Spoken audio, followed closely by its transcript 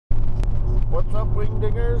What's up,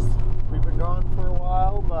 Wingdingers? We've been gone for a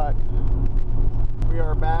while, but we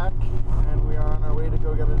are back and we are on our way to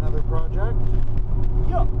go get another project.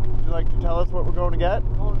 Yeah. Would you like to tell us what we're going to get?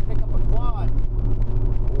 We're going to pick up a quad.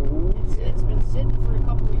 It's been sitting for a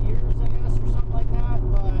couple of years, I guess, or something like that,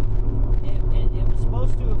 but it was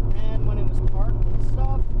supposed to have ran when it was parked and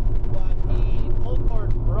stuff, but the pull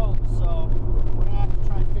cord broke, so we're going to have to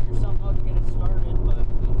try and figure something out to get it started, but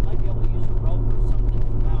we might be able to use a rope or something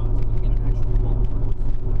for now until we get an actual pull cord.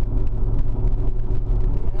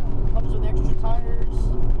 Yeah, it comes with extra tires,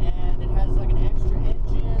 and it has like an extra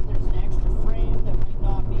engine. There's an extra frame that might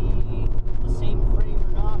not be the same frame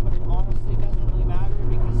or not, but it honestly doesn't really matter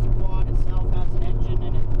because the quad itself has an engine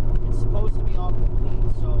and it's supposed to be all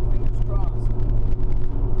complete, so fingers crossed.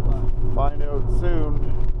 But, Find out soon.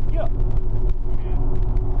 yeah.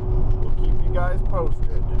 We'll keep you guys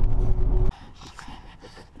posted.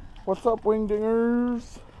 What's up,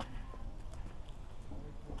 Wingdingers?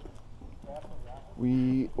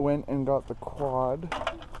 We went and got the quad.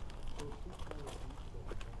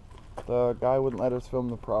 The guy wouldn't let us film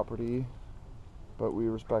the property, but we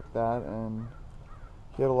respect that, and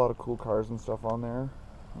he had a lot of cool cars and stuff on there.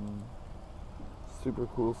 Super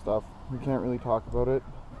cool stuff. We can't really talk about it,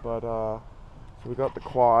 but so we got the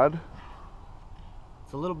quad.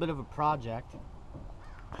 It's a little bit of a project.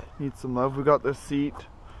 Needs some love. We got the seat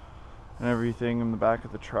and everything in the back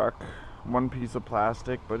of the truck. One piece of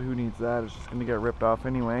plastic, but who needs that? It's just gonna get ripped off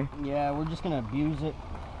anyway. Yeah, we're just gonna abuse it.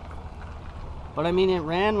 But I mean, it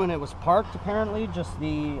ran when it was parked apparently, just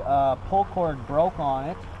the pull cord broke on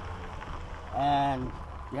it. And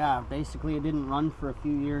yeah, basically it didn't run for a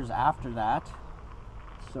few years after that.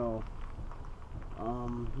 So,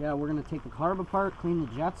 yeah, we're gonna take the carb apart, clean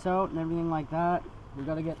the jets out and everything like that. We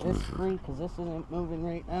gotta get this free because this isn't moving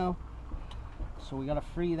right now. So we gotta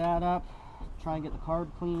free that up, try and get the carb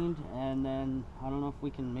cleaned, and then I don't know if we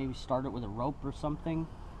can maybe start it with a rope or something.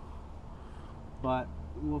 But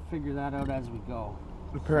we'll figure that out as we go.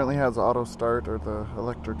 It apparently has auto start or the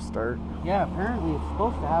electric start. Yeah, apparently it's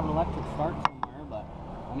supposed to have an electric start somewhere, but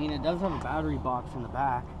I mean, it does have a battery box in the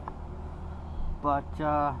back. But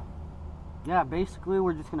yeah, basically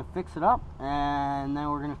we're just gonna fix it up and then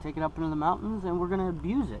we're gonna take it up into the mountains and we're gonna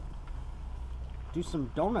abuse it. Do some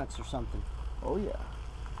donuts or something. Oh yeah.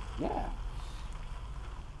 Yeah.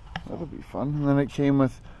 That'll be fun. And then it came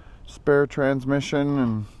with spare transmission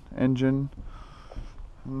and engine.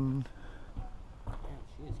 And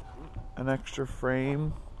an extra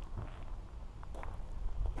frame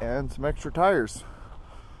and some extra tires.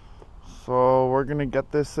 So we're gonna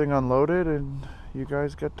get this thing unloaded and you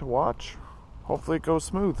guys get to watch. Hopefully it goes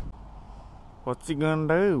smooth. What's he gonna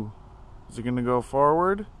do? Is he gonna go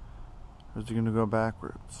forward or is he gonna go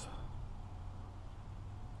backwards?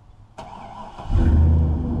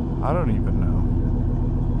 I don't even know.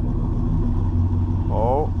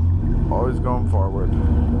 Oh, always going forward.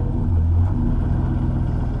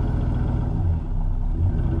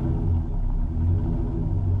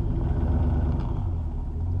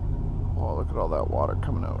 Oh, look at all that water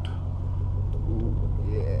coming out. Ooh,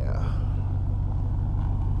 yeah.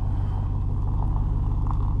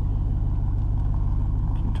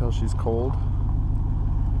 Can you tell she's cold?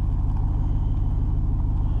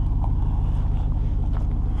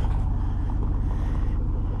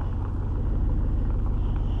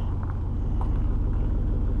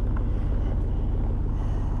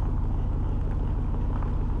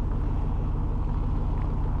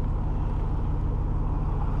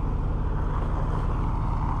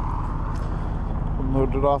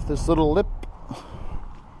 Loaded off this little lip.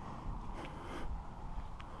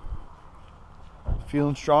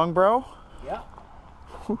 Feeling strong, bro? Yeah.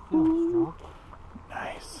 Feeling strong.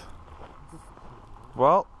 Nice.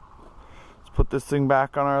 Well, let's put this thing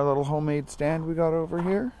back on our little homemade stand we got over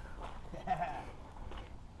here.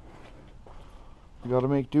 You gotta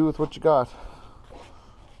make do with what you got.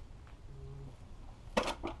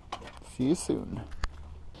 See you soon.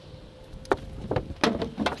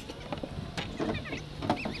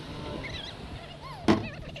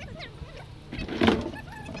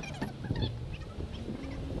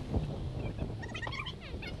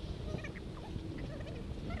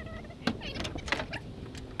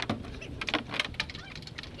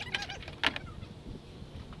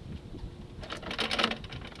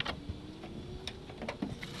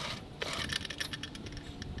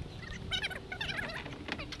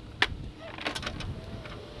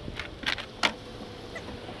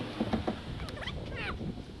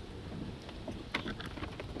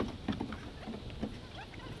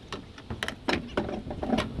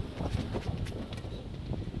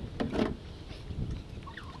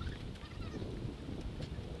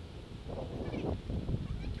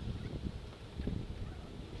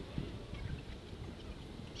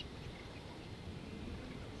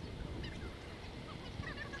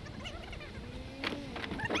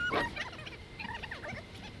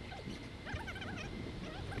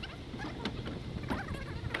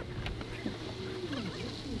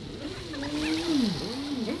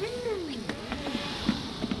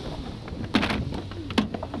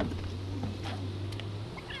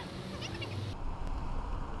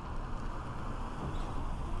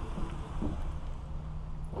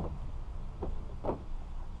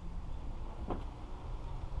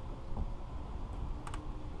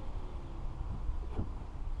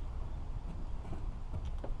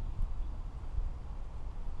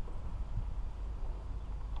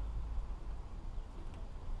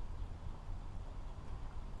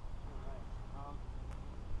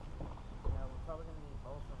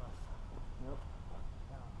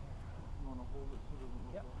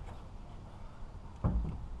 Yep.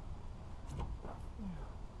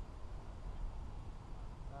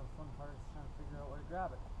 Now the fun part is trying to figure out where to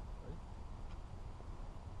grab it. Right?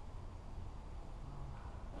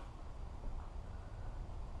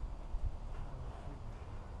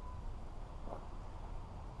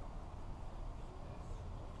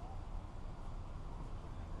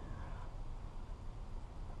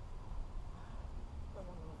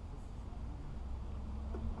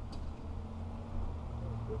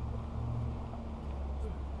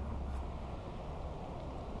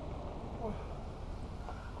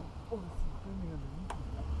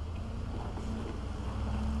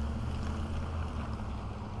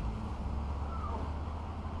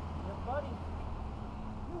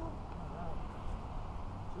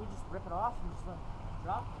 Should we just rip it off and just let it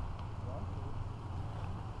drop?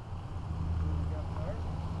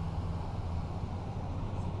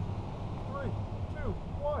 Three, two,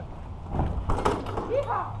 one.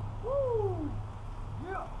 Yeehaw! Woo!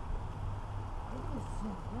 Yeah! Look at this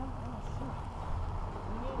thing, man. Oh, shit.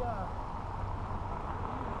 We need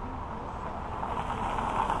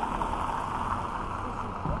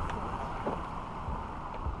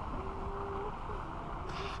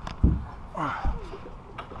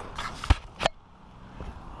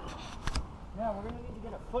yeah, we're gonna need to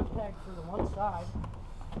get a foot peg for the one side.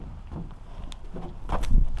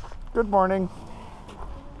 Good morning.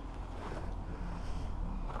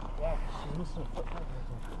 Yeah, she's missing a foot peg right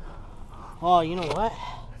there. Oh, you know what?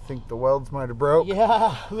 I think the welds might have broke.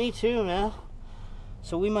 Yeah, me too, man.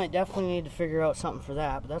 So we might definitely need to figure out something for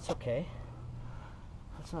that, but that's okay.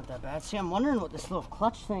 That's not that bad. See, I'm wondering what this little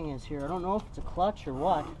clutch thing is here. I don't know if it's a clutch or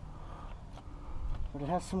what, but it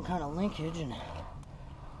has some kind of linkage and...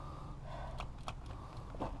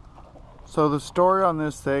 So the story on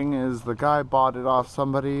this thing is the guy bought it off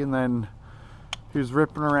somebody and then he was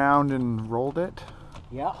ripping around and rolled it.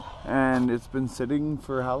 Yeah. And it's been sitting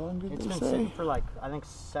for how long did It's they been say? sitting for like, I think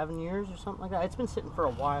 7 years or something like that. It's been sitting for a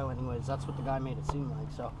while anyways. That's what the guy made it seem like,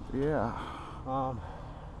 so. Yeah. So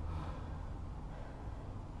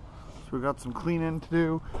we got some cleaning to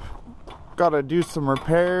do. Gotta do some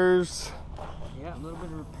repairs. Yeah, a little bit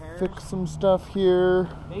of repairs. Fix some stuff here.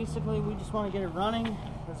 Basically, we just want to get it running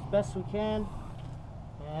as best we can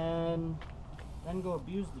and then go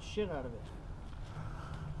abuse the shit out of it.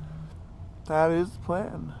 That is the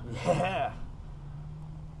plan. Yeah.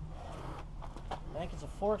 I think it's a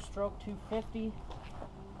 4-stroke 250. It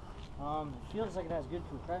feels like it has good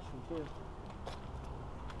compression too.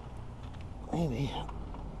 Maybe.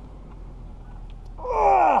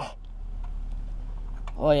 Oh!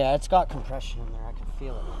 Oh yeah, it's got compression in there. I can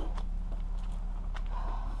feel it.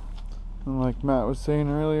 And like Matt was saying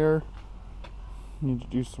earlier, need to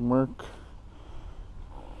do some work.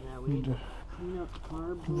 Yeah, we need to clean up the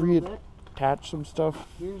carbs a little bit. Reattach some stuff.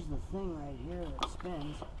 Here's the thing right here that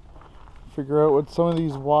spins. Figure out what some of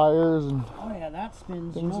these wires and Oh yeah, that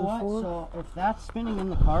spins. You things know are what? for. So if that's spinning in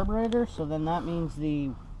the carburetor, so then that means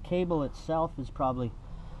the cable itself is probably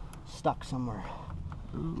stuck somewhere.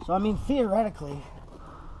 So I mean, theoretically,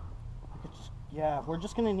 I could just, yeah, we're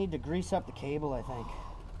just gonna need to grease up the cable, I think,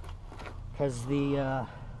 because the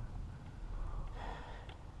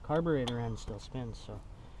carburetor end still spins, so it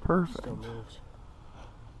perfect. still moves.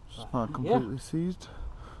 It's not completely seized.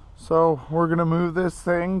 So we're gonna move this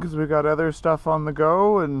thing because we got other stuff on the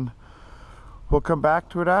go, and we'll come back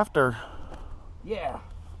to it after. Yeah.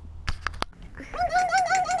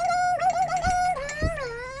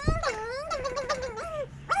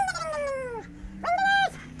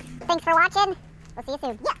 Thanks for watching. We'll see you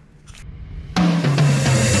soon.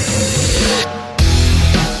 Yeah.